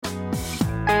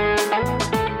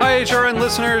HRN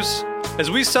listeners.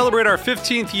 As we celebrate our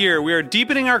 15th year, we are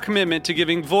deepening our commitment to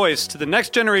giving voice to the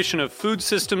next generation of food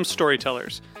systems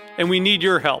storytellers, and we need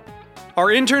your help. Our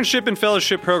internship and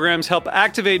fellowship programs help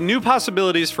activate new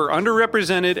possibilities for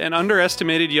underrepresented and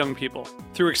underestimated young people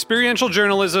through experiential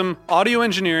journalism, audio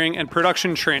engineering, and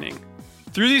production training.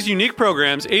 Through these unique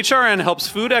programs, HRN helps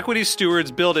food equity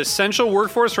stewards build essential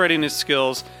workforce readiness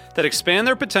skills that expand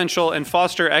their potential and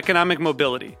foster economic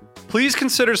mobility. Please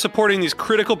consider supporting these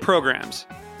critical programs.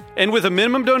 And with a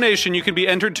minimum donation, you can be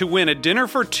entered to win a dinner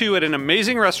for two at an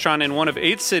amazing restaurant in one of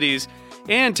 8 cities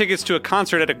and tickets to a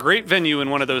concert at a great venue in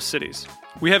one of those cities.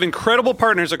 We have incredible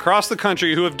partners across the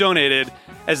country who have donated,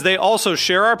 as they also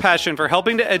share our passion for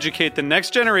helping to educate the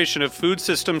next generation of food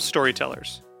systems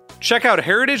storytellers. Check out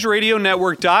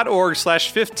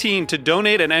heritageradionetwork.org/15 to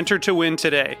donate and enter to win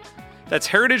today. That's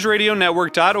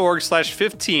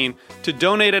heritageradionetwork.org/15 to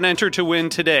donate and enter to win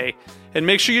today. And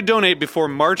make sure you donate before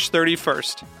March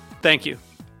 31st. Thank you.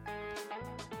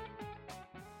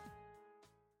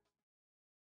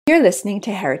 You're listening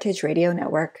to Heritage Radio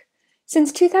Network.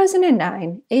 Since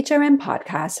 2009, HRN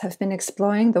podcasts have been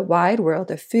exploring the wide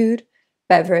world of food,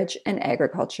 beverage, and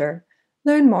agriculture.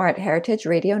 Learn more at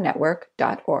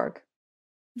heritageradionetwork.org.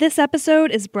 This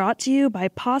episode is brought to you by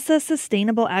PASA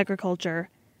Sustainable Agriculture.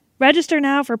 Register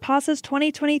now for PASA's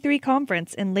 2023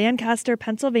 conference in Lancaster,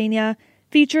 Pennsylvania,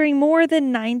 featuring more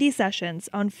than 90 sessions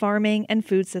on farming and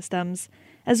food systems,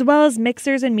 as well as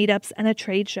mixers and meetups and a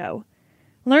trade show.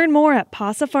 Learn more at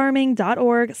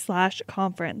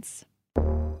pasafarming.org/conference.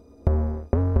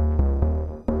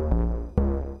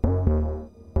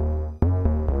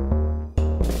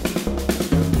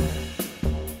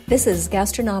 This is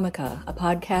Gastronomica, a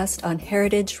podcast on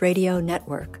Heritage Radio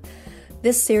Network.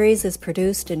 This series is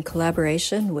produced in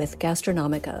collaboration with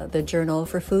Gastronomica, the Journal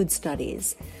for Food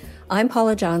Studies. I'm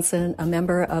Paula Johnson, a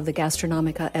member of the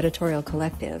Gastronomica Editorial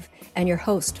Collective, and your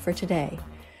host for today.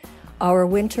 Our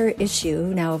winter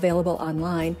issue, now available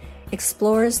online,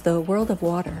 explores the world of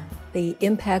water, the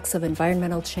impacts of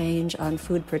environmental change on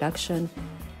food production,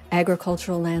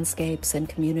 agricultural landscapes and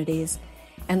communities,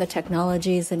 and the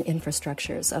technologies and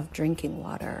infrastructures of drinking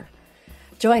water.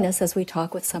 Join us as we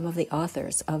talk with some of the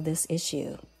authors of this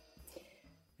issue.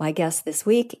 My guest this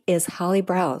week is Holly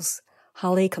Brause.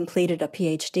 Holly completed a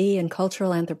PhD in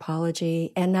cultural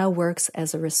anthropology and now works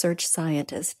as a research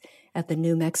scientist at the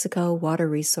New Mexico Water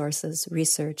Resources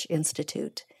Research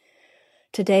Institute.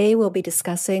 Today we'll be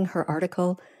discussing her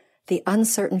article, The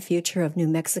Uncertain Future of New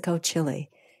Mexico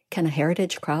Chile. Can a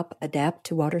heritage crop adapt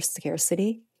to water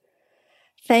scarcity?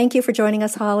 Thank you for joining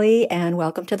us, Holly, and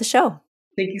welcome to the show.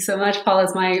 Thank you so much, Paul.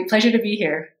 It's my pleasure to be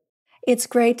here. It's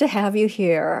great to have you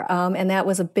here. And that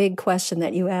was a big question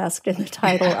that you asked in the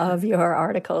title of your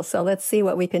article. So let's see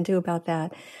what we can do about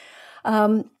that.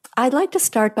 I'd like to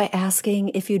start by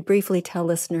asking if you'd briefly tell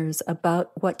listeners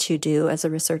about what you do as a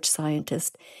research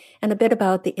scientist and a bit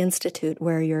about the institute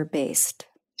where you're based.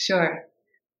 Sure.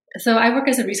 So I work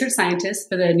as a research scientist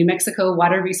for the New Mexico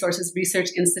Water Resources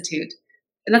Research Institute.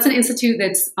 And that's an institute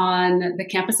that's on the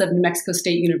campus of New Mexico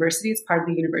State University. It's part of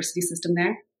the university system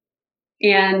there.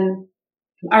 And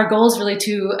our goal is really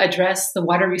to address the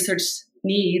water research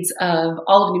needs of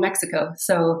all of New Mexico.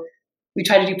 So we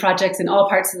try to do projects in all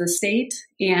parts of the state.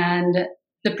 And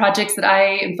the projects that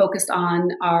I am focused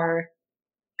on are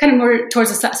kind of more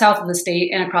towards the south of the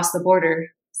state and across the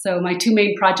border. So my 2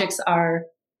 main projects are,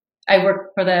 I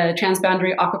work for the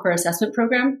Transboundary Aquifer Assessment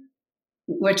Program,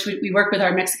 which we work with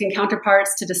our Mexican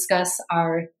counterparts to discuss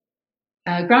our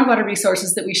groundwater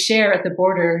resources that we share at the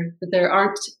border, that there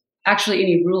aren't actually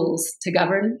any rules to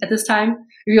govern at this time.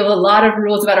 We have a lot of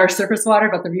rules about our surface water,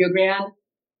 about the Rio Grande,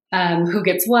 who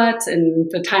gets what and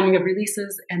the timing of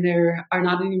releases, and there are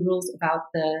not any rules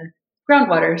about the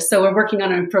groundwater. So we're working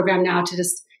on a program now to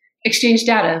just exchange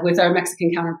data with our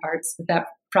Mexican counterparts with that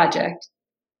project.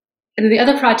 And then the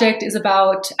other project is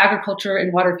about agriculture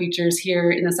and water futures here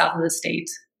in the south of the state,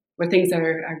 where things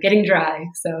are getting dry.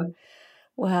 So,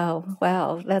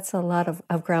 Wow. That's a lot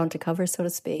of ground to cover, so to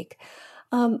speak.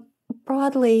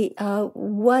 Broadly,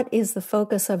 what is the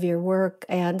focus of your work,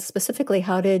 and specifically,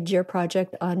 how did your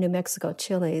project on New Mexico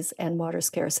chilies and water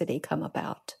scarcity come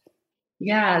about?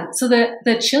 Yeah, so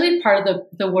the chili part of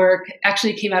the work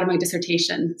actually came out of my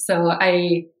dissertation. So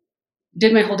I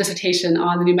did my whole dissertation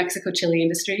on the New Mexico chili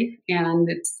industry, and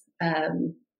it's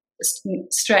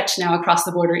stretched now across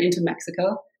the border into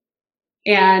Mexico.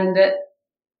 And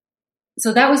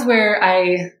so that was where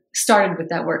I started with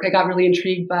that work. I got really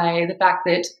intrigued by the fact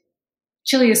that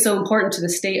chili is so important to the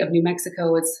state of New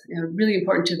Mexico. It's really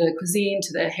important to the cuisine,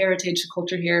 to the heritage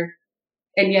culture here.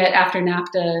 And yet after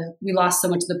NAFTA, we lost so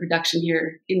much of the production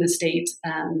here in the state,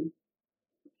 and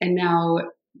now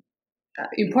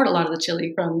import a lot of the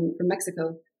chili from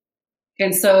Mexico.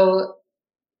 And so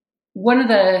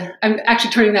I'm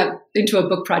actually turning that into a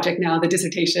book project now, the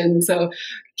dissertation. So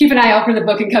keep an eye out for the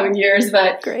book in coming years.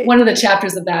 But Great. One of the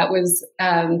chapters of that was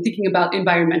thinking about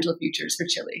environmental futures for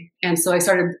Chile. And so I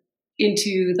started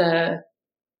into the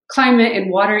climate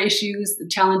and water issues, the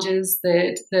challenges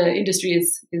that the industry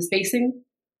is facing.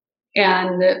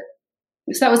 And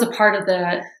so that was a part of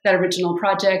that original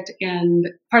project, and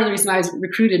part of the reason I was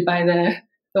recruited by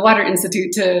the Water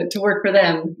Institute to work for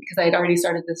them, because I had already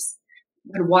started this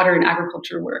water and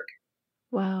agriculture work.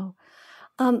 Wow.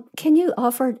 Can you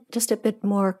offer just a bit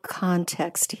more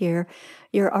context here?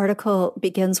 Your article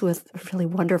begins with a really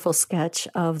wonderful sketch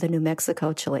of the New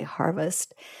Mexico chili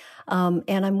harvest.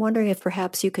 And I'm wondering if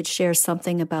perhaps you could share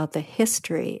something about the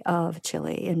history of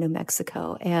chili in New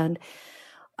Mexico and,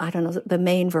 I don't know, the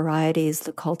main varieties,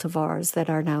 the cultivars that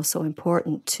are now so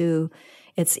important to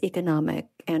its economic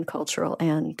and cultural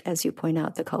and, as you point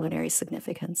out, the culinary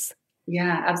significance.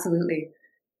 Yeah, absolutely.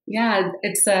 Yeah,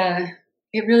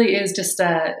 it really is just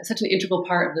such an integral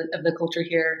part of the culture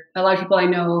here. A lot of people I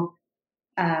know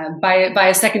buy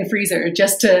a second freezer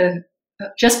just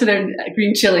for their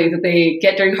green chili that they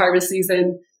get during harvest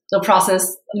season. They'll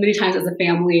process many times as a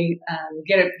family,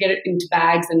 get it into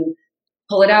bags and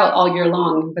pull it out all year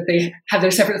long. But they have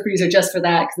their separate freezer just for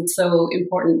that, because it's so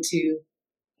important to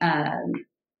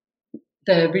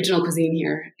the regional cuisine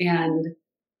here. And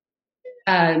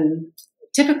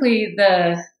typically,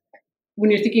 when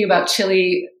you're thinking about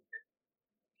chili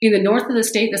in the north of the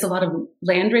state, there's a lot of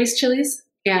land-raised chilies,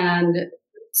 and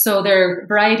so there are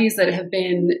varieties that have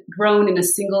been grown in a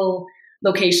single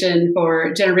location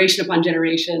for generation upon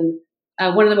generation.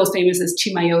 One of the most famous is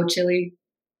Chimayo chili,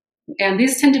 and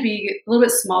these tend to be a little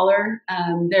bit smaller.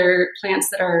 They're plants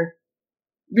that are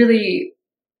really,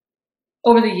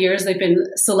 over the years, they've been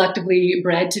selectively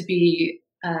bred to be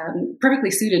perfectly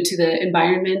suited to the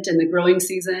environment and the growing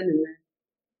season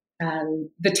and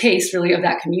the taste, really, of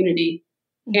that community.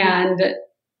 Mm-hmm. And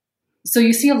so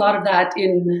you see a lot of that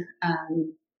in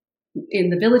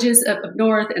the villages up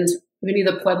north, and many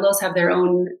of the pueblos have their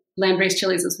own land-raised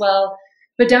chilies as well.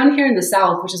 But down here in the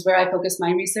south, which is where I focus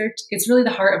my research, it's really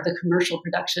the heart of the commercial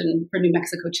production for New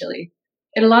Mexico chili.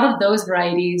 And a lot of those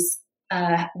varieties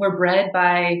were bred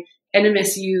by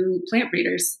NMSU plant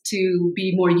breeders to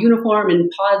be more uniform in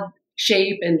pod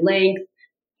shape and length,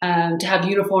 to have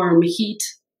uniform heat,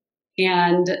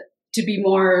 and to be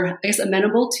more, I guess,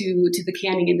 amenable to the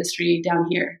canning industry down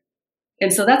here.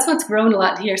 And so that's what's grown a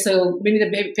lot here. So many of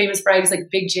the famous varieties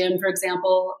like Big Jim, for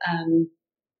example,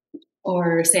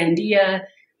 or Sandia,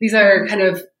 these are kind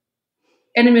of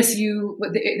NMSU,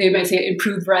 they might say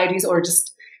improved varieties, or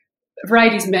just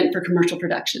varieties meant for commercial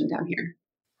production down here.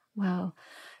 Wow.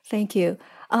 Thank you.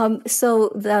 So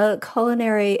the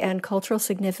culinary and cultural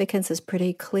significance is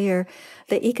pretty clear.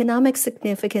 The economic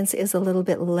significance is a little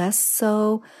bit less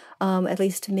so, at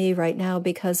least to me right now,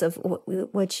 because of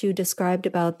what you described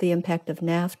about the impact of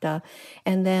NAFTA,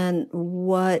 and then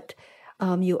what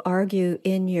you argue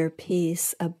in your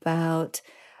piece about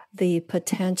the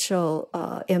potential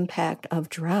impact of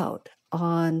drought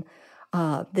on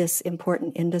this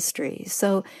important industry.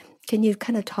 So can you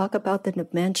kind of talk about the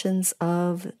dimensions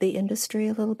of the industry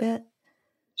a little bit?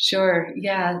 Sure.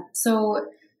 Yeah. So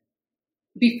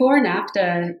before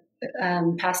NAFTA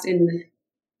passed in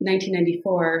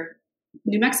 1994,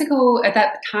 New Mexico at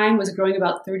that time was growing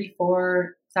about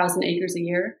 34,000 acres a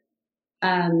year.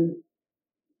 And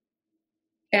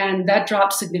that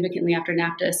dropped significantly after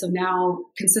NAFTA. So now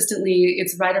consistently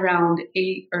it's right around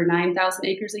 8,000 or 9,000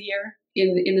 acres a year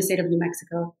in the state of New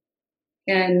Mexico.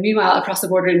 And meanwhile, across the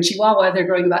border in Chihuahua, they're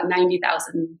growing about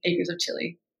 90,000 acres of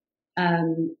chili.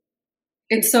 And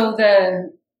so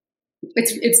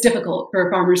it's difficult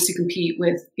for farmers to compete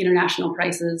with international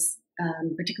prices,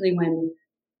 particularly when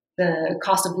the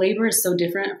cost of labor is so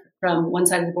different from one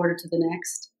side of the border to the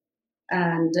next.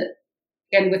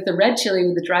 And with the red chili,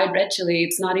 with the dried red chili,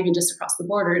 it's not even just across the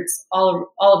border; it's all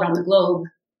around the globe.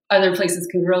 Other places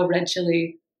can grow red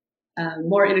chili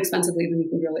more inexpensively than we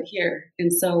can grow it here,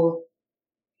 and so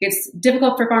it's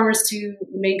difficult for farmers to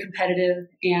remain competitive.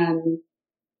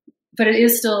 But it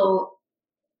is still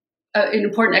an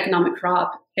important economic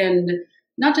crop, and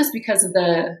not just because of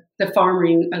the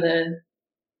farming or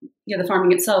the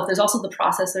farming itself. There's also the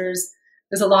processors.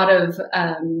 There's a lot of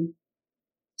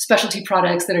specialty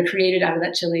products that are created out of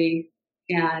that chili,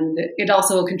 and it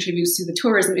also contributes to the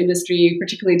tourism industry,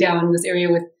 particularly down in this area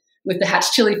with the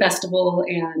Hatch Chili Festival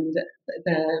and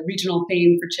the regional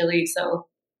fame for chili. So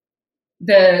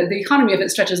the economy of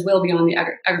it stretches well beyond the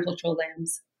agricultural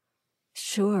lands.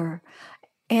 Sure.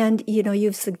 And,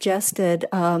 you've suggested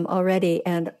already,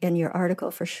 and in your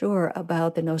article for sure,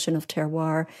 about the notion of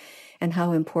terroir and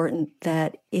how important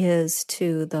that is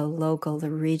to the local, the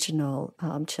regional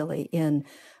Chile in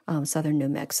southern New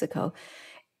Mexico,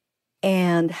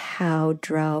 and how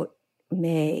drought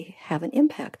may have an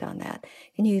impact on that.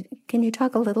 Can you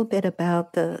talk a little bit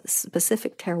about the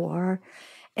specific terroir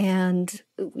and,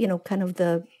 kind of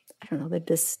the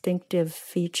distinctive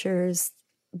features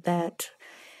that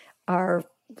are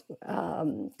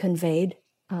conveyed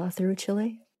through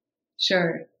Chile?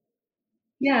 Sure.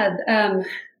 Yeah.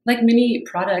 Like many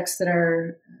products that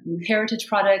are heritage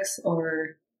products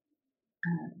or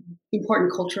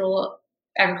important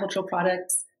agricultural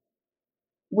products,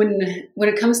 when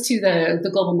it comes to the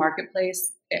global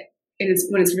marketplace,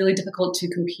 when it's really difficult to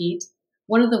compete,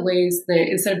 one of the ways that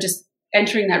instead of just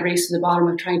entering that race to the bottom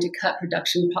of trying to cut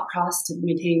production costs to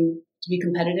be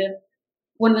competitive,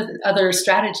 one of the other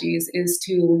strategies is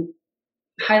to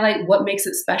highlight what makes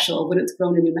it special when it's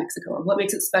grown in New Mexico, or what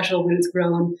makes it special when it's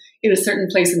grown in a certain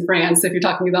place in France, if you're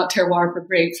talking about terroir for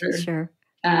grapes. Or, sure.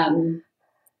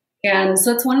 And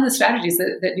so it's one of the strategies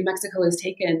that New Mexico has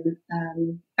taken,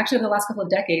 actually over the last couple of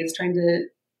decades, trying to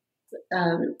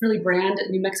really brand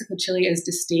New Mexico chili as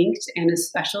distinct and as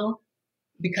special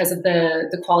because of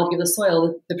the quality of the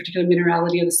soil, the particular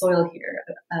minerality of the soil here,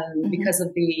 because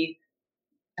of the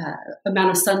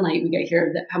amount of sunlight we get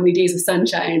here, how many days of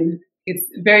sunshine. It's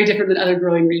very different than other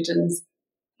growing regions.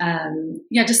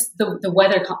 Just the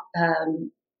weather,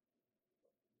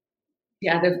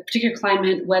 the particular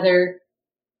climate, weather,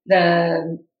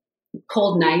 the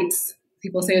cold nights,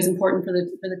 people say is important for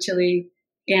the chili,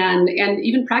 and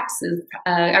even practices,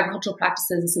 agricultural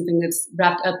practices is something that's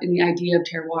wrapped up in the idea of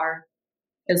terroir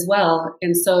as well.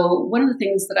 And so one of the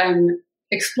things that I'm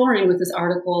exploring with this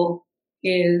article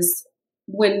is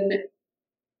when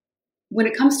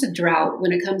it comes to drought,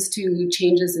 when it comes to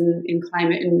changes in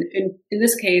climate, and in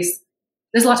this case,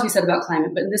 there's a lot to be said about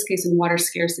climate, but in this case, in water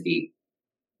scarcity,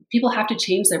 people have to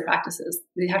change their practices.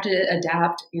 They have to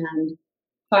adapt and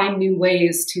find new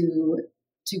ways to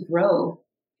grow.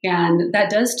 And that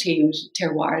does change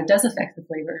terroir. It does affect the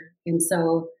flavor. And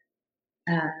so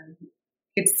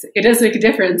it does make a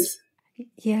difference.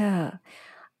 Yeah.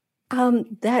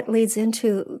 That leads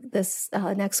into this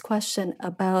next question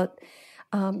about,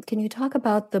 can you talk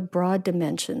about the broad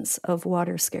dimensions of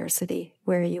water scarcity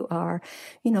where you are?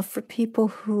 For people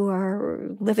who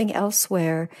are living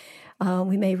elsewhere,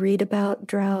 we may read about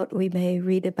drought, we may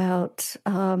read about,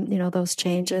 those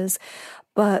changes,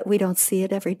 but we don't see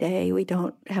it every day. We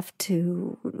don't have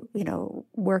to,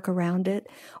 work around it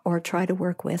or try to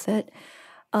work with it.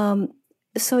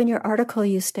 So in your article,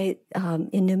 you state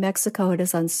in New Mexico, it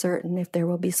is uncertain if there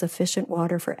will be sufficient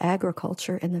water for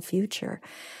agriculture in the future,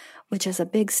 which is a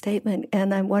big statement.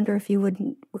 And I wonder if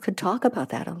you could talk about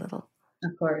that a little.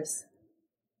 Of course.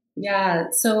 Yeah.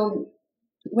 So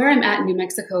where I'm at in New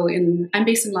Mexico, I'm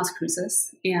based in Las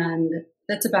Cruces, and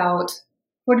that's about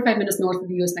 45 minutes north of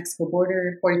the U.S.-Mexico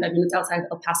border, 45 minutes outside of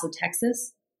El Paso,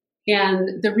 Texas.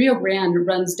 And the Rio Grande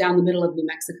runs down the middle of New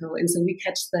Mexico. And so we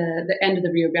catch the end of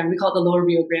the Rio Grande. We call it the lower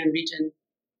Rio Grande region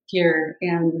here.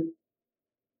 And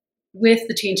with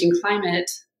the changing climate,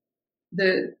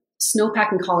 the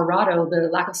snowpack in Colorado, the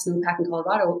lack of snowpack in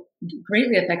Colorado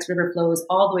greatly affects river flows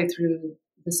all the way through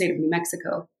the state of New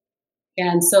Mexico.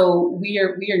 And so we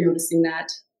are noticing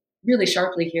that really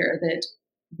sharply here, that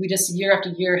we just year after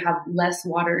year have less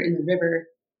water in the river.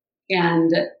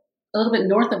 And a little bit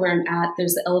north of where I'm at,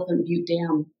 there's the Elephant Butte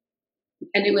Dam.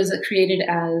 And it was created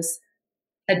as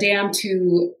a dam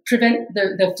to prevent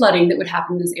the flooding that would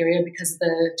happen in this area because of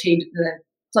the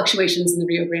fluctuations in the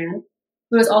Rio Grande.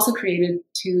 But it was also created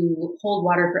to hold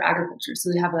water for agriculture. So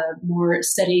they have a more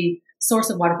steady source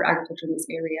of water for agriculture in this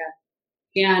area.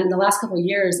 And the last couple of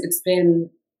years, it's been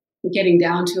getting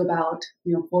down to about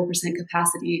 4%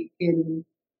 capacity in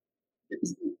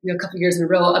a couple of years in a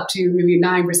row, up to maybe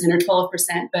 9% or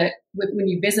 12%. But when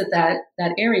you visit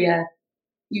that area,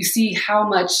 you see how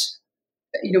much,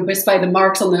 just by the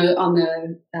marks on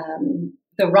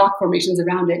the rock formations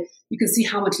around it, you can see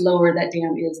how much lower that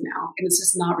dam is now, and it's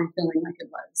just not refilling like it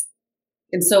was.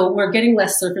 And so we're getting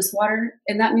less surface water,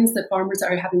 and that means that farmers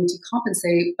are having to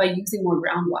compensate by using more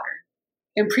groundwater.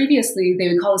 And previously, they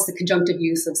would call this the conjunctive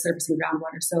use of surface and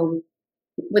groundwater. So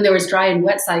when there was dry and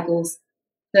wet cycles,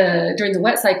 during the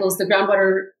wet cycles, the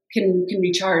groundwater can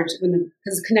recharge because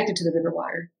it's connected to the river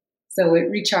water. So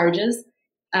it recharges.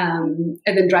 And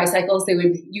then dry cycles, they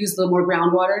would use a little more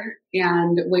groundwater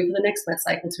and wait for the next wet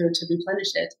cycle to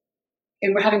replenish it.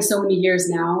 And we're having so many years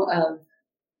now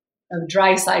of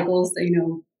dry cycles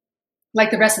that,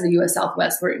 like the rest of the U.S.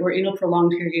 Southwest, we're in a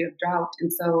prolonged period of drought.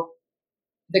 And so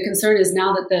the concern is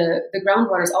now that the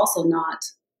groundwater is also not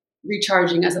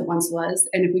recharging as it once was.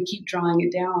 And if we keep drawing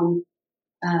it down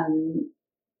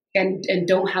and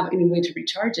don't have any way to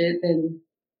recharge it, then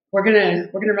we're gonna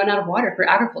run out of water for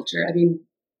agriculture. I mean,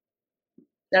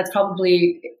 that's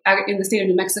probably in the state of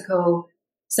New Mexico,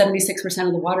 76%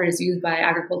 of the water is used by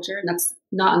agriculture, and that's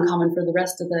not uncommon for the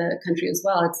rest of the country as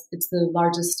well. It's the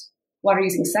largest water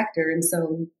using sector, and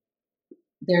so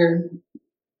they're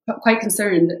quite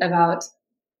concerned about,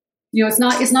 it's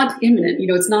not imminent.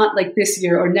 It's not like this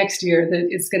year or next year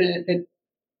that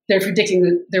they're predicting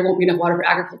that there won't be enough water for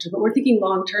agriculture, but we're thinking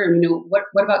long term.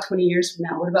 What about 20 years from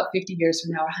now? What about 50 years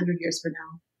from now? 100 years from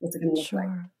now? What's it going to look like?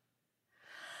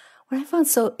 What I found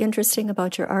so interesting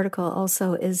about your article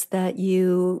also is that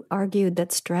you argued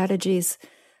that strategies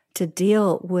to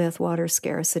deal with water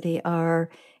scarcity are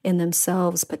in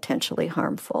themselves potentially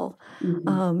harmful.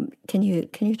 Mm-hmm. Can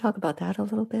you talk about that a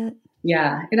little bit?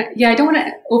 Yeah. And I don't want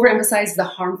to overemphasize the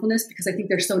harmfulness because I think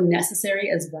they're so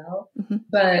necessary as well. Mm-hmm.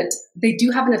 But they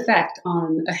do have an effect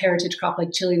on a heritage crop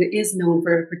like chili that is known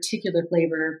for a particular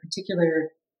flavor, a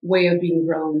particular way of being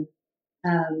grown.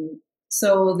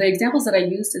 So the examples that I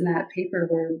used in that paper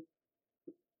were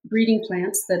breeding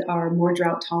plants that are more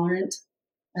drought tolerant,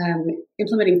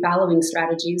 implementing fallowing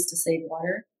strategies to save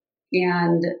water,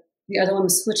 and the other one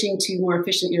was switching to more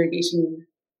efficient irrigation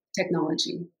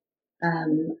technology.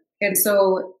 And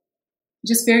so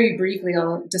just very briefly,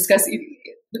 I'll discuss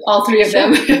all three of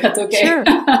them, if that's okay. Sure.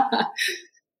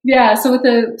 Yeah, so with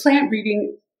the plant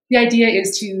breeding, the idea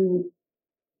is to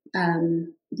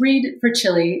breed for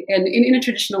chili, and in a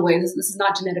traditional way. This is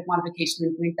not genetic modification or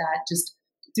anything like that, just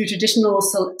through traditional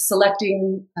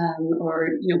selecting or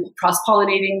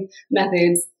cross-pollinating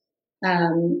methods,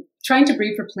 trying to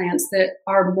breed for plants that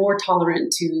are more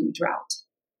tolerant to drought.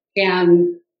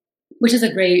 And which is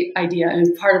a great idea,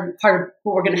 and part of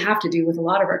what we're going to have to do with a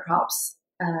lot of our crops,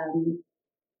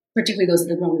 particularly those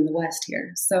that are grown in the West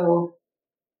here. So,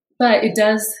 but it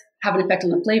does have an effect on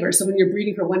the flavor. So when you're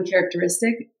breeding for one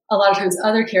characteristic, a lot of times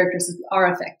other characteristics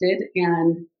are affected,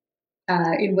 and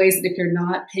in ways that if you're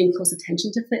not paying close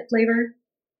attention to flavor,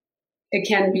 it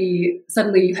can be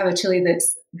suddenly you have a chili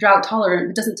that's drought tolerant,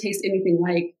 but doesn't taste anything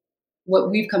like what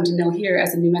we've come to know here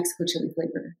as a New Mexico chili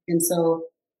flavor. And so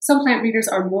some plant breeders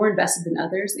are more invested than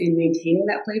others in maintaining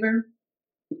that flavor.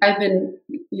 I've been,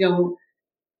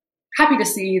 happy to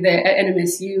see that at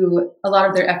NMSU, a lot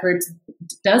of their efforts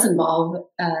does involve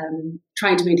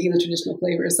trying to maintain the traditional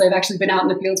flavors. So I've actually been out in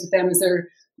the fields with them as they're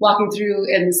walking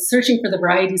through and searching for the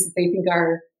varieties that they think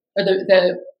are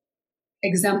the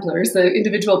exemplars, the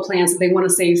individual plants that they want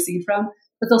to save seed from.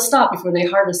 But they'll stop before they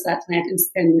harvest that plant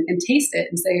and taste it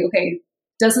and say, okay,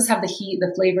 does this have the heat,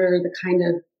 the flavor, the kind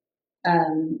of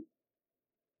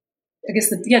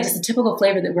just the typical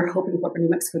flavor that we're hoping for New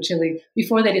Mexico chili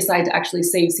before they decide to actually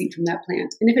save seed from that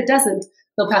plant. And if it doesn't,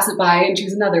 they'll pass it by and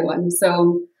choose another one.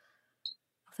 So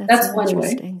that's so one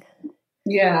way.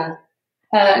 Yeah.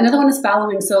 Another one is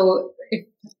fallowing. So if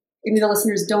any of the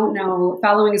listeners don't know,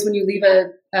 fallowing is when you leave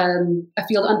a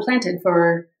field unplanted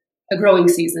for a growing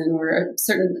season or a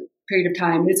certain period of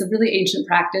time. And it's a really ancient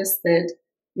practice that,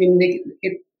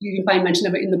 you can find mention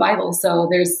of it in the Bible. So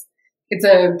it's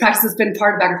a practice that's been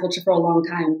part of agriculture for a long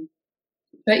time.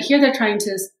 But here they're trying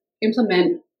to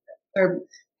implement, or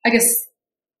I guess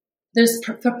there's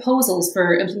proposals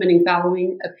for implementing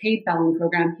fallowing, a paid fallowing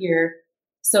program here,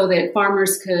 so that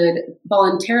farmers could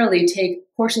voluntarily take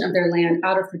a portion of their land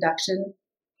out of production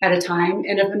at a time.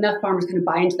 And if enough farmers kind of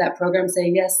buy into that program,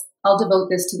 say, yes, I'll devote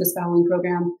this to this fallowing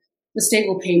program, the state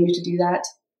will pay me to do that,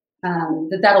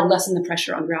 that'll lessen the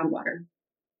pressure on groundwater.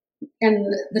 And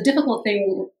the difficult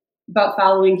thing about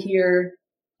fallowing here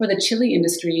for the chili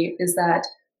industry is that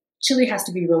chili has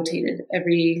to be rotated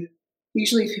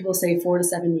usually people say 4 to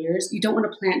 7 years. You don't want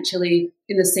to plant chili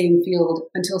in the same field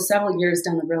until several years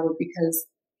down the road because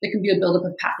there can be a buildup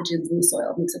of pathogens in the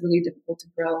soil. It makes it really difficult to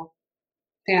grow.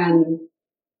 And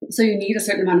so you need a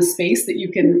certain amount of space that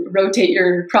you can rotate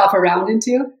your crop around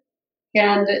into.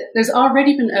 And there's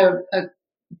already been a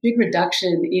big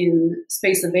reduction in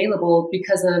space available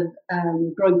because of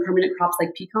growing permanent crops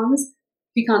like pecans.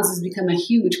 Pecans has become a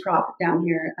huge crop down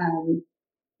here,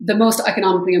 the most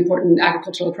economically important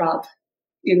agricultural crop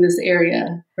in this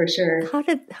area, for sure. How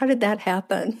did that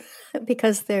happen?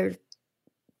 Because they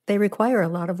require a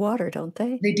lot of water, don't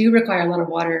they? They do require a lot of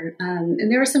water.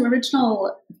 And there were some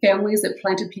original families that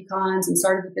planted pecans and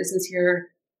started the business here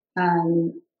a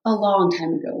long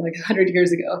time ago, like 100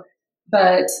 years ago.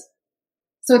 But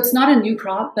so it's not a new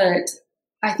crop, but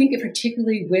I think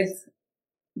particularly with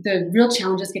the real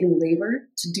challenge is getting labor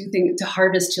to do things, to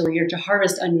harvest chili or to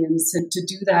harvest onions, to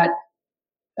do that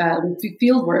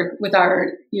field work with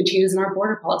our changes in our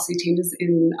border policy, changes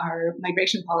in our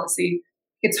migration policy.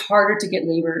 It's harder to get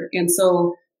labor. And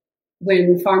so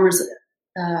when farmers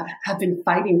have been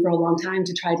fighting for a long time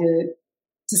to try to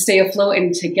stay afloat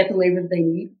and to get the labor that they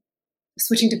need,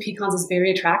 switching to pecans is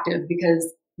very attractive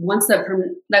because once that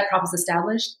crop is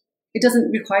established, it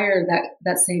doesn't require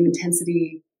that same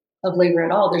intensity of labor at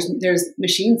all. There's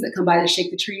machines that come by to shake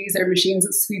the trees. There are machines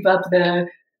that sweep up the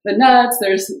nuts.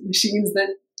 There's machines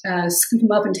that scoop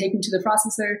them up and take them to the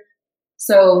processor.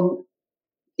 So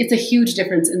it's a huge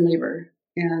difference in labor.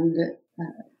 And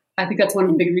I think that's one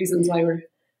of the big reasons why we're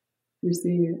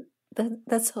seeing it.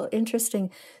 That's so interesting.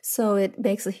 So it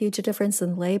makes a huge difference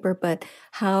in labor, but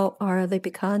how are the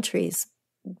pecan trees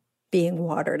being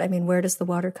watered? I mean, where does the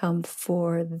water come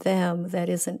for them that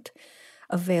isn't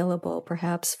available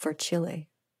perhaps for Chile?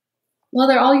 Well,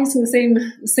 they're all using the same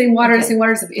water. Okay. The same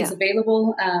water is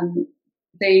available.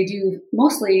 They do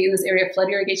mostly in this area flood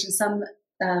irrigation. Some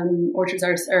orchards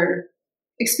are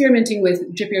experimenting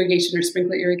with drip irrigation or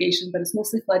sprinkler irrigation, but it's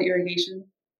mostly flood irrigation.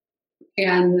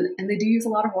 And they do use a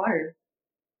lot of water.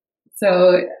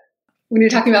 So when you're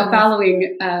talking about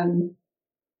fallowing,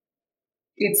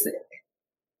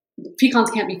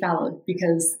 pecans can't be fallowed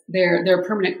because they're a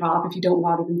permanent crop. If you don't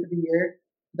water them for the year,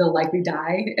 they'll likely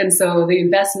die. And so the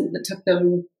investment that took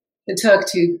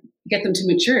to get them to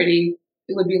maturity,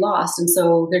 it would be lost. And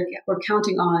so we're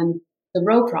counting on the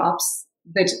row crops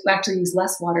that actually use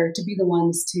less water to be the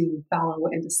ones to fallow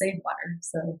and to save water.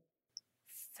 So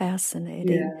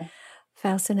fascinating. Yeah.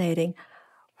 Fascinating.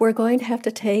 We're going to have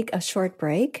to take a short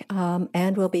break,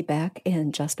 and we'll be back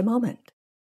in just a moment.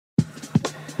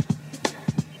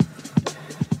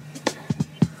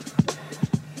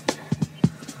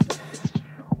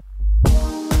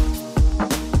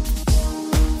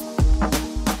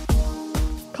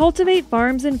 Cultivate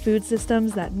farms and food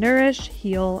systems that nourish,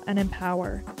 heal, and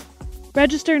empower.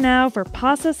 Register now for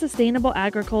PASA Sustainable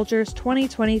Agriculture's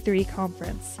 2023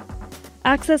 conference.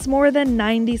 Access more than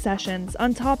 90 sessions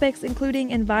on topics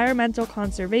including environmental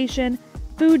conservation,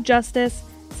 food justice,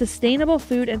 sustainable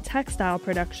food and textile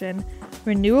production,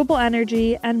 renewable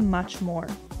energy, and much more.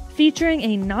 Featuring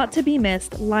a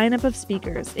not-to-be-missed lineup of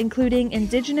speakers, including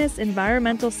Indigenous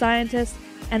environmental scientist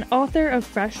and author of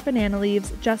Fresh Banana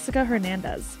Leaves, Jessica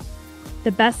Hernandez,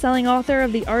 the best-selling author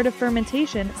of The Art of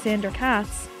Fermentation, Sandra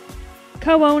Katz,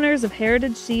 co-owners of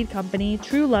heritage seed company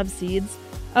True Love Seeds,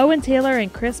 Owen Taylor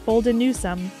and Chris Bolden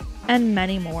Newsome, and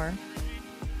many more.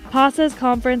 PASA's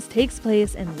conference takes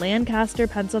place in Lancaster,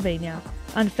 Pennsylvania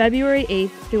on February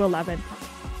 8th through 11th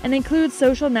and includes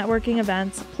social networking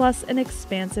events plus an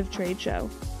expansive trade show.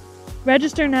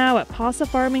 Register now at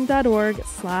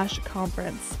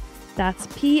pasafarming.org/conference. That's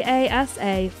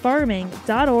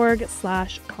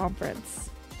pasafarming.org/conference.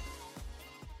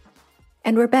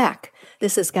 And we're back.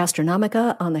 This is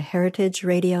Gastronomica on the Heritage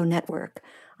Radio Network.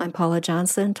 I'm Paula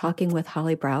Johnson talking with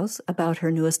Holly Brause about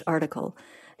her newest article,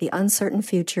 The Uncertain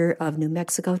Future of New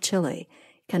Mexico Chili.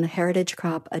 Can a heritage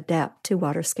crop adapt to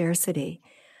water scarcity?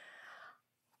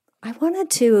 I wanted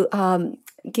to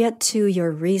get to your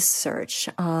research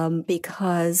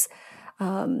because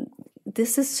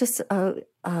this is just a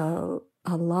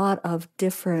lot of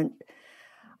different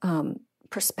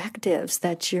perspectives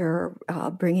that you're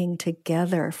bringing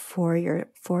together for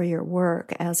your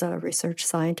work as a research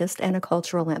scientist and a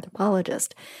cultural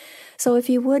anthropologist. So if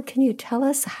you would, can you tell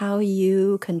us how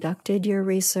you conducted your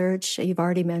research? You've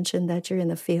already mentioned that you're in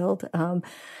the field,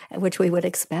 which we would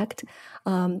expect,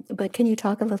 but can you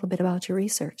talk a little bit about your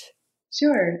research?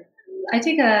 Sure. I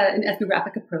take an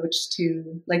ethnographic approach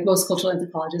to, like most cultural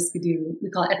anthropologists, we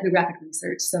call it ethnographic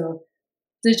research. So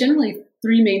there's generally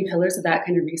three main pillars of that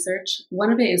kind of research.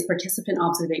 One of it is participant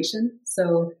observation.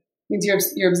 So it means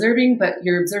you're observing, but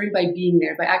you're observing by being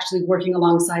there, by actually working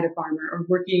alongside a farmer or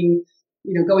working,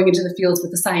 going into the fields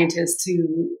with the scientists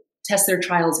to test their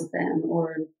trials with them,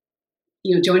 or,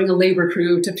 joining a labor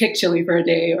crew to pick chili for a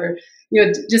day, or,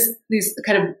 just these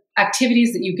kind of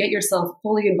activities that you get yourself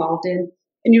fully involved in.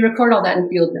 And you record all that in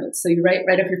field notes. So you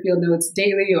write up your field notes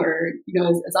daily or,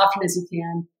 as often as you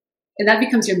can. And that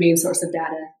becomes your main source of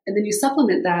data. And then you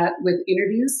supplement that with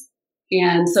interviews.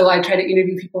 And so I try to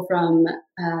interview people from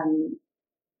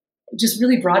just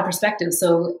really broad perspectives.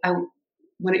 So I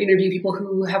want to interview people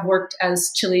who have worked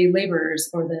as Chile laborers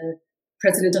or the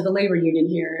president of the labor union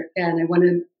here. And I want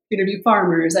to interview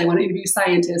farmers. I want to interview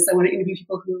scientists. I want to interview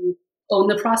people who own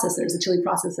the processors, the chili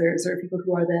processors, or people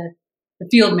who are the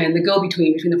fieldmen, the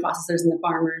go-between between the processors and the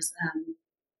farmers.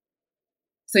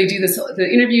 So you do the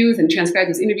interviews and transcribe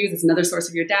those interviews. It's another source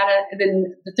of your data. And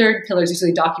then the third pillar is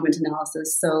usually document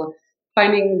analysis. So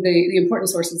finding the important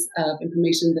sources of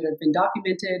information that have been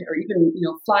documented, or even,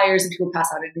 flyers that people pass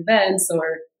out at events,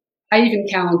 or I even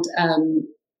count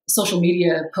social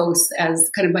media posts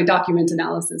as kind of my document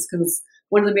analysis, because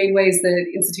one of the main ways that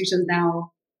institutions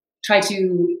now try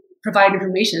to provide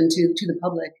information to the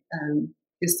public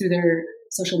is through their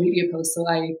social media posts. So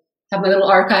I have my little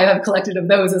archive I've collected of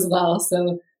those as well.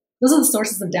 So those are the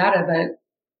sources of data, but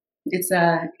it's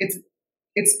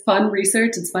fun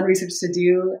research. It's fun research to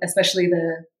do, especially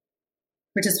the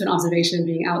participant observation,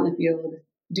 being out in the field,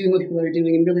 doing what people are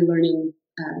doing, and really learning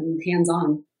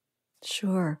hands-on.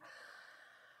 Sure.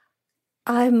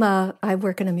 I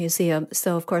work in a museum,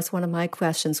 so of course one of my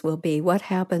questions will be, what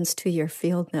happens to your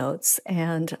field notes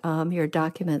and your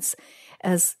documents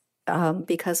as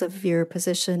because of your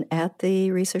position at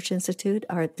the Research Institute?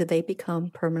 Do they become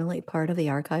permanently part of the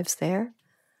archives there?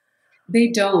 They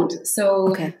don't. So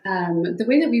okay. The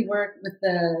way that we work with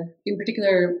in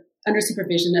particular, under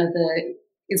supervision of the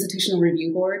Institutional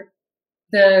Review Board,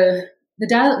 the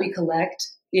data that we collect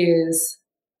is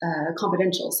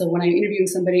confidential. So when I'm interviewing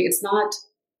somebody, it's not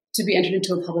to be entered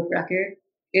into a public record.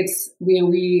 It's,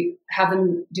 we have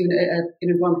them do an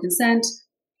informed consent,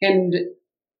 and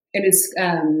it's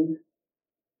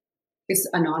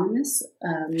anonymous.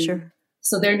 Sure.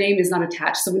 So their name is not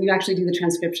attached. So when you actually do the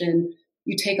transcription,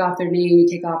 you take off their name, you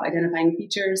take off identifying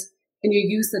features, and you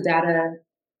use the data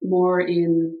more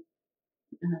in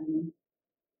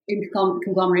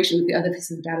conglomeration with the other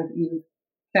pieces of data that you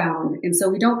found. And so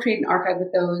we don't create an archive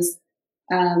with those.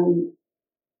 And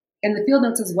the field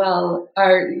notes as well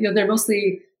are, they're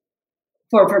mostly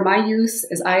for my use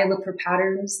as I look for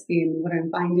patterns in what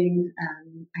I'm finding.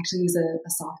 I actually use a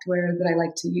software that I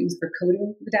like to use for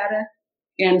coding the data.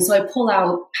 And so I pull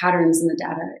out patterns in the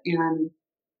data and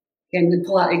then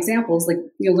pull out examples, like,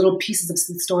 little pieces of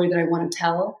the story that I want to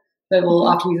tell, but will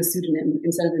often use a pseudonym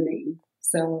instead of a name.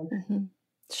 So.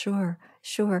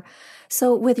 Sure.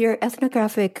 So with your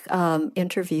ethnographic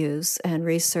interviews and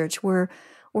research, were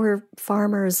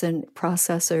farmers and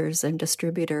processors and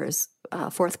distributors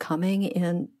forthcoming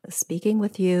in speaking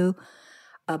with you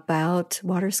about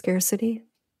water scarcity?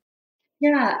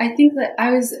 Yeah, I think that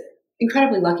I was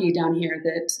incredibly lucky down here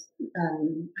that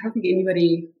I don't think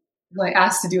anybody who I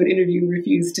asked to do an interview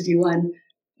refused to do one.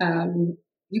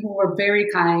 People were very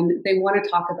kind. They want to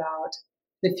talk about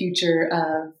the future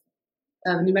of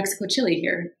New Mexico, Chile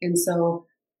here.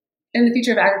 And the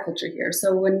future of agriculture here.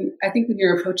 So when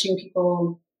you're approaching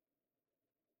people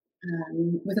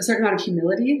with a certain amount of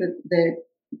humility, that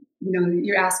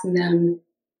you're asking them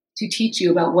to teach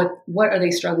you about what are they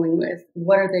struggling with,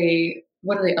 what are they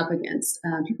up against.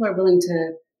 People are willing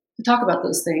to talk about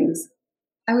those things.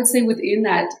 I would say within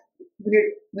that,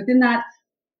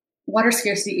 water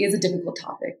scarcity is a difficult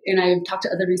topic, and I've talked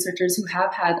to other researchers who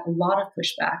have had a lot of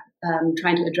pushback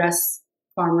trying to address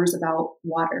farmers about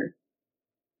water.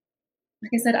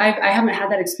 Like I said, I haven't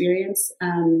had that experience.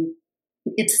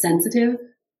 It's sensitive.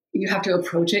 You have to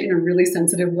approach it in a really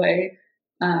sensitive way,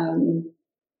 in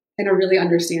a really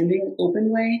understanding, open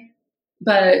way.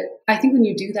 But I think when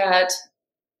you do that,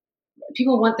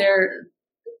 people want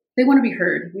they want to be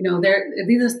heard.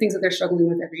 These are things that they're struggling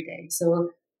with every day.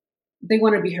 So they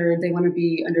want to be heard. They want to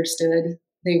be understood.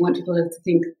 They want people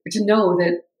to know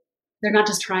that they're not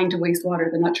just trying to waste water.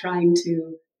 They're not trying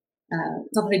to.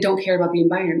 It's not that they don't care about the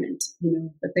environment,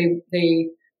 but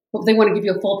they want to give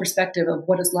you a full perspective of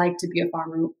what it's like to be a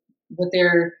farmer, what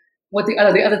the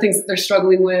other things that they're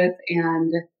struggling with,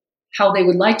 and how they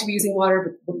would like to be using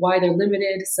water, but why they're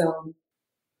limited. So,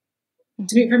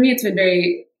 for me, it's been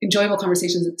very enjoyable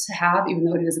conversations to have, even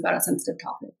though it is about a sensitive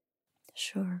topic.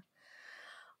 Sure.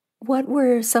 What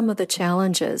were some of the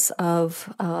challenges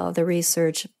of the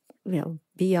research,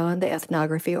 beyond the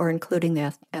ethnography or including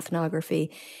the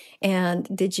ethnography? And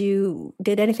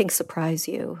did anything surprise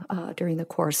you during the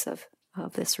course of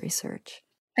this research?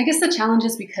 I guess the challenge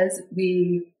is because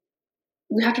we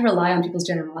have to rely on people's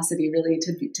generosity, really,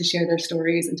 to share their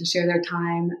stories and to share their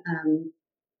time.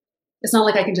 It's not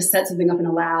like I can just set something up in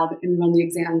a lab and run the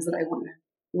exams that I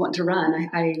want to run.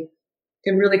 I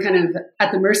am really kind of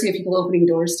at the mercy of people opening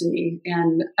doors to me,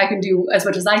 and I can do as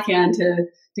much as I can to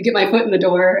get my foot in the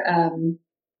door.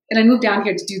 And I moved down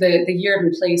here to do the year of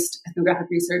emplaced ethnographic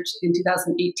research in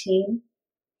 2018,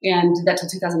 and did that till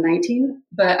 2019.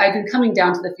 But I've been coming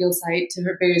down to the field site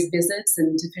to various visits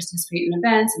and to participate in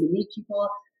events and to meet people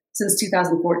since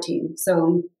 2014.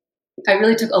 So I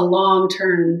really took a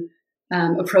long-term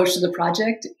approach to the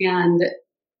project and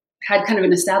had kind of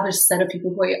an established set of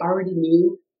people who I already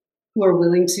knew who were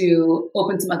willing to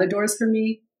open some other doors for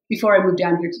me before I moved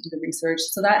down here to do the research.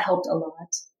 So that helped a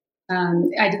lot.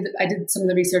 I did some of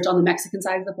the research on the Mexican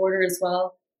side of the border as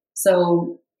well.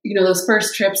 So, those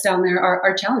first trips down there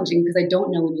are challenging because I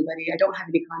don't know anybody. I don't have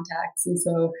any contacts. And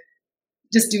so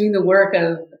just doing the work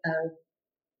of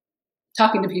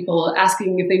talking to people,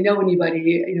 asking if they know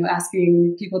anybody,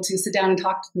 asking people to sit down and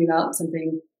talk to me about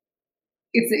something.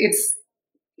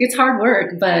 It's hard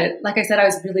work, but like I said, I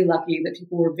was really lucky that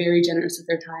people were very generous with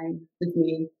their time with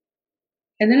me.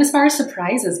 And then as far as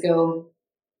surprises go,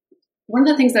 one of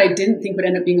the things that I didn't think would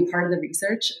end up being a part of the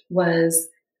research was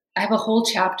I have a whole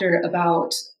chapter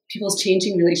about people's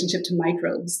changing relationship to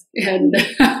microbes. And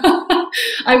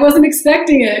I wasn't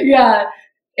expecting it. Yeah.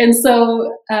 And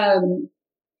so,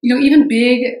 even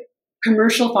big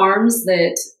commercial farms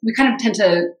that we kind of tend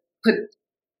to put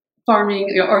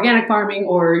farming, organic farming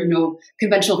or,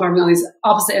 conventional farming on these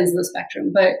opposite ends of the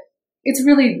spectrum. But it's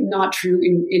really not true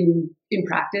in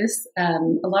practice.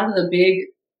 A lot of the big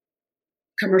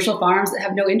commercial farms that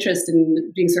have no interest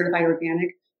in being certified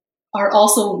organic are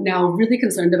also now really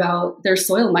concerned about their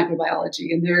soil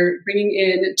microbiology, and they're bringing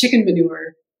in chicken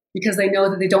manure because they know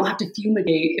that they don't have to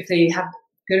fumigate if they have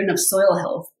good enough soil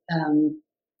health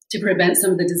to prevent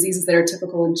some of the diseases that are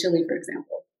typical in Chile, for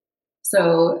example.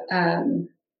 So, and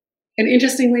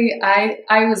interestingly,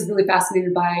 I was really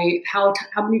fascinated by how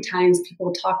many times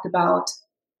people talked about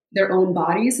their own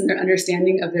bodies and their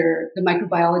understanding of the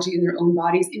microbiology in their own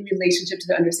bodies in relationship to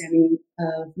their understanding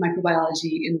of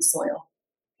microbiology in the soil.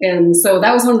 And so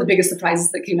that was one of the biggest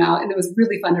surprises that came out. And it was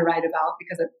really fun to write about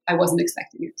because I wasn't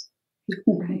expecting it.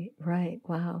 Right.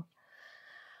 Wow.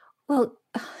 Well,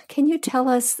 can you tell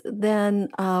us then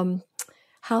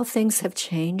how things have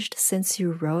changed since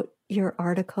you wrote your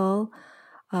article,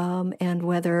 and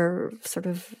whether sort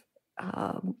of,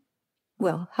 how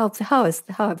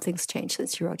have things changed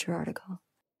since you wrote your article?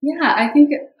 Yeah, I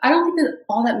don't think that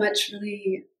all that much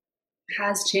really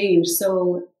has changed.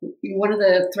 So one of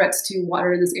the threats to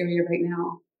water in this area right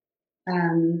now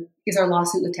is our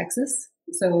lawsuit with Texas,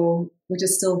 which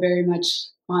is still very much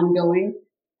ongoing.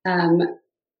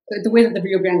 The way that the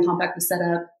Rio Grande Compact was set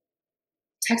up,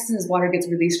 Texas's water gets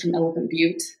released from Elephant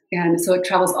Butte, and so it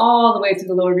travels all the way through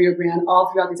the lower Rio Grande,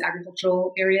 all throughout these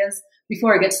agricultural areas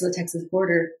before it gets to the Texas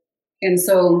border. And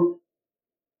so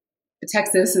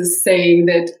Texas is saying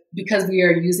that because we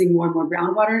are using more and more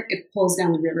groundwater, it pulls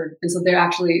down the river. And so they're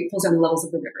actually pulls down the levels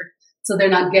of the river. So they're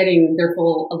not getting their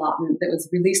full allotment that was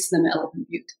released to them at Elephant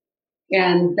Butte.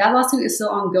 And that lawsuit is still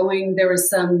ongoing. There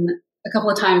was a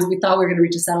couple of times we thought we were going to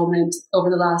reach a settlement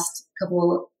over the last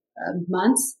couple of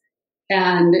months.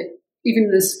 And even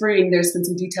in the spring, there's been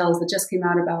some details that just came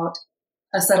out about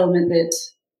a settlement that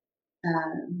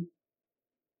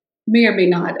may or may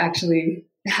not actually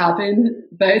happen,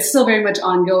 but it's still very much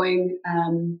ongoing.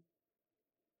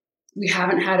 We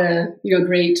haven't had a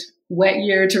great wet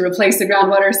year to replace the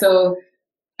groundwater, so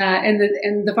and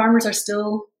the farmers are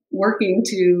still working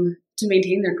to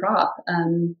maintain their crop.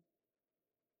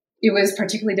 It was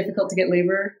particularly difficult to get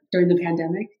labor during the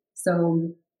pandemic,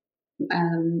 so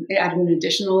it added an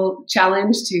additional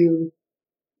challenge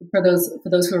for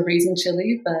those who are raising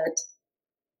chili. But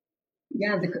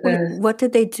yeah, what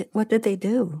did they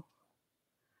do?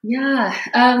 Yeah,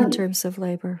 in terms of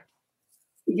labor.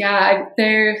 Yeah,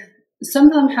 some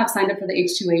of them have signed up for the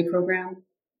H2A program,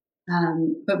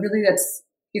 but really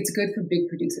it's good for big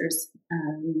producers,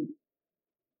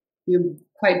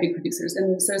 quite big producers.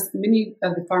 And so there's many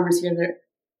of the farmers here that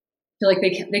feel like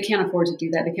they can't afford to do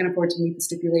that. They can't afford to meet the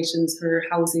stipulations for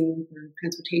housing, for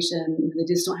transportation. They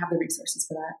just don't have the resources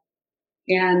for that.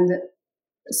 And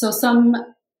so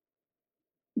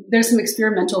there's some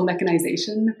experimental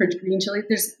mechanization for green chili.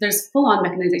 There's full-on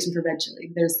mechanization for red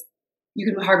chili. You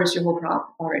can harvest your whole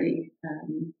crop already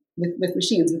with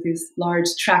machines, with these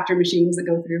large tractor machines that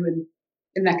go through and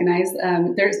mechanize.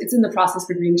 It's in the process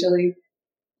for green chili.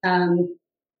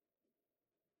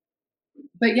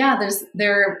 But yeah,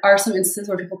 there are some instances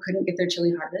where people couldn't get their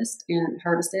chili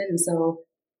harvested, and so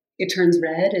it turns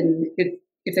red. And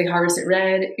if they harvest it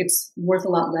red, it's worth a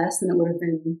lot less than it would have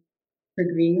been for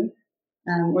green.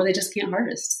 Or they just can't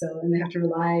harvest. And they have to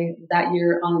rely that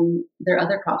year on their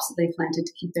other crops that they planted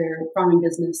to keep their farming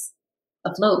business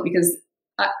afloat, because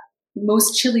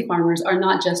most chili farmers are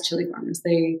not just chili farmers.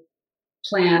 They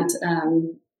plant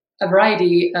a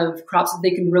variety of crops that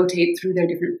they can rotate through their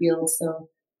different fields. So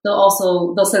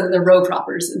they'll say that they're row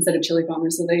croppers instead of chili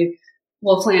farmers. So they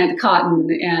will plant cotton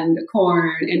and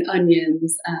corn and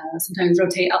onions, sometimes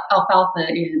rotate alfalfa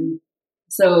in.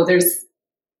 So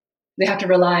they have to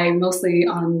rely mostly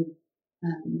on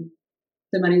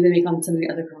the money they make on some of the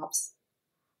other crops.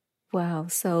 Wow.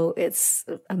 So it's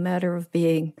a matter of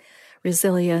being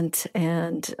resilient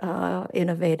and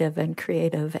innovative and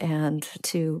creative, and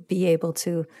to be able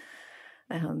to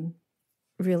um,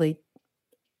 really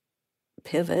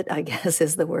pivot, I guess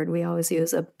is the word we always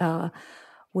use,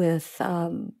 with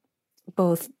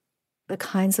both the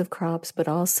kinds of crops, but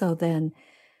also then,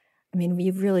 I mean,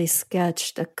 you've really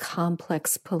sketched a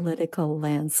complex political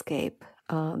landscape.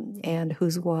 And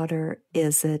whose water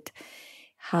is it?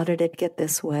 How did it get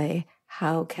this way?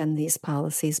 How can these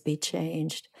policies be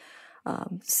changed?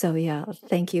 So yeah,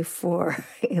 thank you for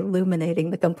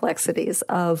illuminating the complexities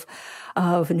of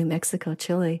New Mexico,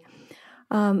 Chile.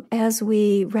 As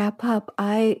we wrap up,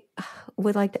 I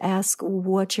would like to ask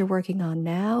what you're working on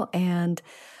now and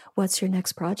what's your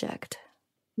next project?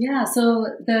 Yeah, so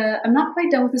I'm not quite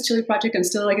done with this Chile project. I'm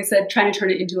still, like I said, trying to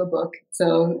turn it into a book.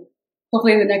 So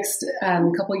hopefully in the next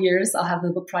couple of years, I'll have the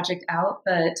book project out.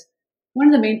 But one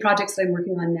of the main projects that I'm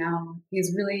working on now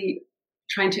is really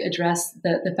trying to address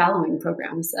the fallowing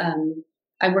programs.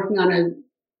 I'm working on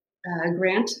a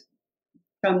grant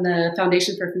from the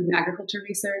Foundation for Food and Agriculture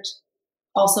Research,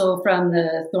 also from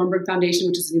the Thornburg Foundation,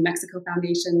 which is a New Mexico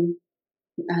foundation,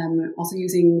 also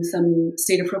using some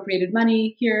state appropriated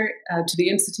money here to the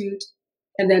Institute,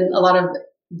 and then a lot of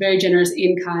very generous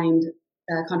in-kind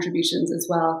contributions as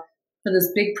well for this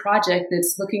big project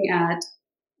that's looking at,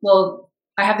 well,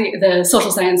 I have the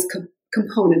social science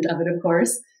component of it, of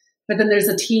course, but then there's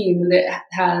a team that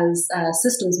has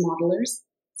systems modelers,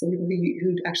 so people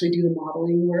who actually do the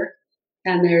modeling work.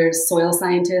 And there's soil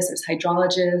scientists, there's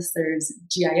hydrologists, there's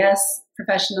GIS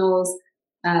professionals,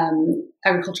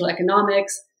 agricultural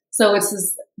economics. So it's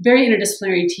this very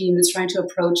interdisciplinary team that's trying to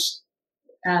approach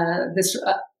this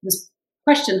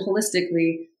question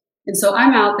holistically. And so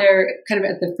I'm out there kind of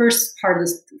at the first part of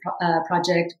this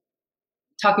project,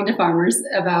 talking to farmers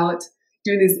about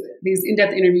doing these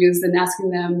in-depth interviews and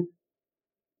asking them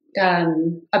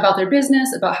about their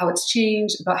business, about how it's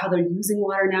changed, about how they're using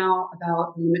water now,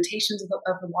 about the limitations of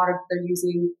the water that they're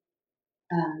using.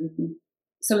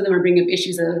 Some of them are bringing up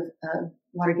issues of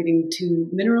water getting too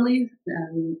minerally,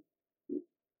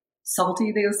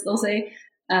 salty, they'll say.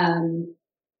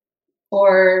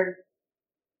 Or,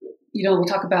 we'll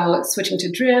talk about switching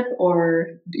to drip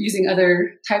or using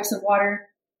other types of water.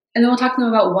 And then we'll talk to them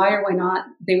about why or why not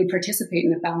they would participate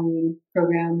in the fallowing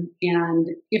program, and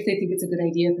if they think it's a good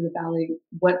idea for the valley,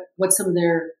 what some of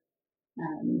their,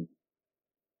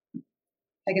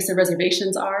 their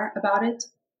reservations are about it.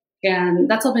 And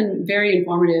that's all been very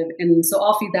informative. And so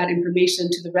I'll feed that information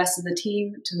to the rest of the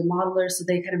team, to the modelers, so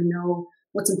they kind of know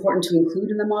what's important to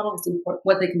include in the model,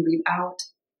 what they can leave out.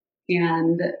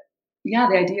 And yeah,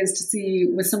 the idea is to see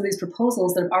with some of these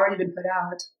proposals that have already been put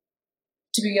out,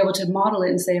 to be able to model it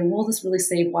and say, will this really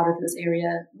save water for this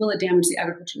area? Will it damage the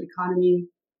agricultural economy?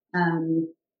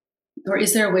 Or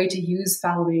is there a way to use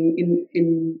fallowing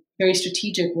in very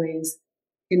strategic ways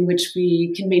in which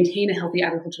we can maintain a healthy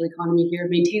agricultural economy here,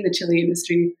 maintain the chili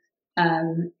industry,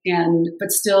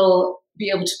 but still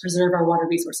be able to preserve our water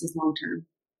resources long term?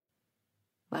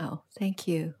 Wow. Thank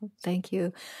you. Thank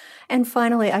you. And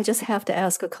finally, I just have to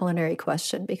ask a culinary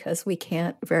question, because we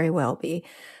can't very well be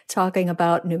talking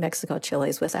about New Mexico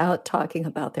chilies without talking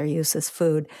about their use as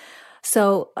food.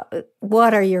 So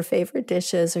what are your favorite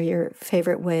dishes or your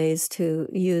favorite ways to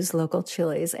use local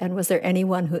chilies? And was there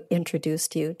anyone who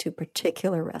introduced you to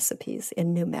particular recipes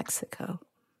in New Mexico?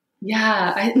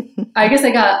 Yeah, I guess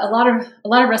I got a lot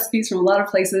of recipes from a lot of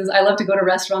places. I love to go to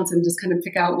restaurants and just kind of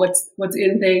pick out what's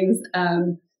in things.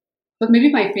 But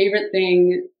maybe my favorite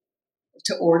thing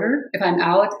to order if I'm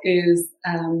out is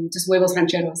just huevos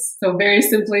rancheros. So very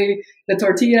simply, the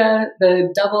tortilla,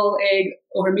 the double egg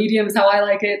over medium is how I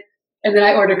like it. And then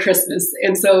I order Christmas.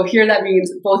 And so here that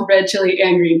means both red chili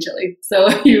and green chili. So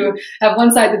you have one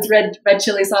side that's red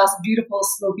chili sauce, beautiful,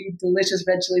 smoky, delicious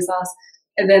red chili sauce.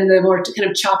 And then the more kind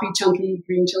of choppy, chunky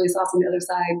green chili sauce on the other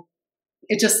side.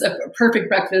 It's just a perfect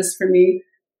breakfast for me.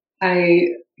 I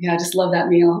just love that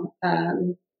meal.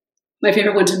 My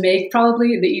favorite one to make,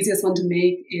 probably the easiest one to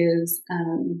make, is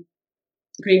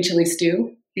green chili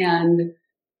stew. And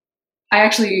I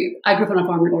grew up on a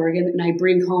farm in Oregon, and I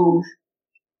bring home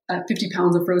 50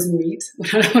 pounds of frozen meat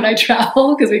when I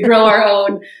travel, because we grow our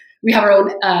own. We have our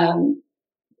own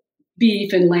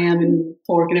beef and lamb and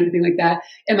pork and everything like that.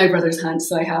 And my brothers hunt,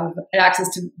 so I have access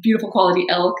to beautiful quality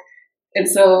elk. And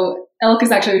so elk is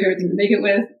actually my favorite thing to make it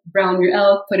with. Brown your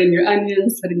elk, put in your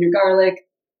onions, put in your garlic,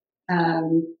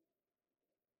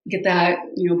 get that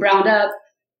browned up,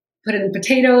 put in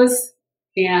potatoes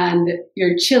and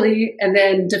your chili, and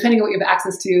then depending on what you have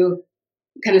access to,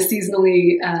 kind of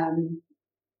seasonally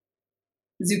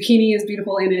Zucchini is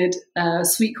beautiful in it.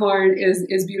 Sweet corn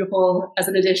is beautiful as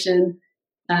an addition.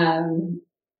 And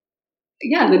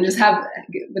then just have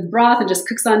with broth and just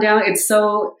cooks on down. It's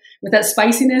so, with that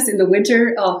spiciness in the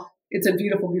winter, it's a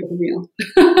beautiful, beautiful meal.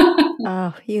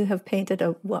 Oh, you have painted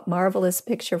a marvelous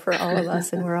picture for all of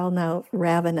us, and we're all now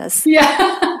ravenous.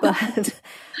 Yeah. But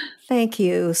thank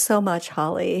you so much,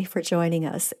 Holly, for joining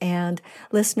us. And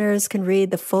listeners can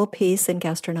read the full piece in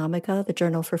Gastronomica, the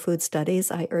Journal for Food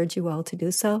Studies. I urge you all to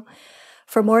do so.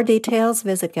 For more details,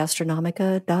 visit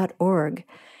gastronomica.org.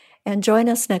 And join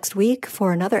us next week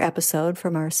for another episode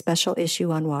from our special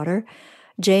issue on water.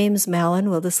 James Mallon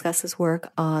will discuss his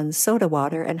work on soda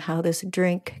water and how this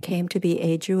drink came to be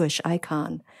a Jewish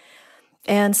icon.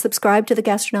 And subscribe to the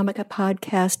Gastronomica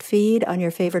podcast feed on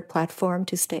your favorite platform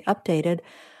to stay updated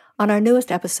on our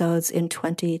newest episodes in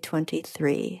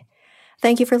 2023.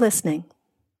 Thank you for listening.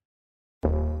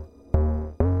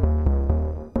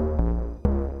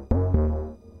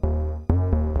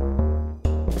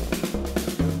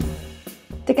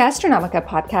 The Gastronomica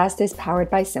podcast is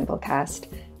powered by Simplecast.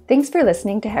 Thanks for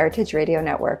listening to Heritage Radio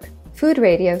Network, food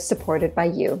radio supported by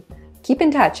you. Keep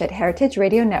in touch at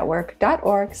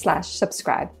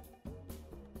heritageradionetwork.org/subscribe.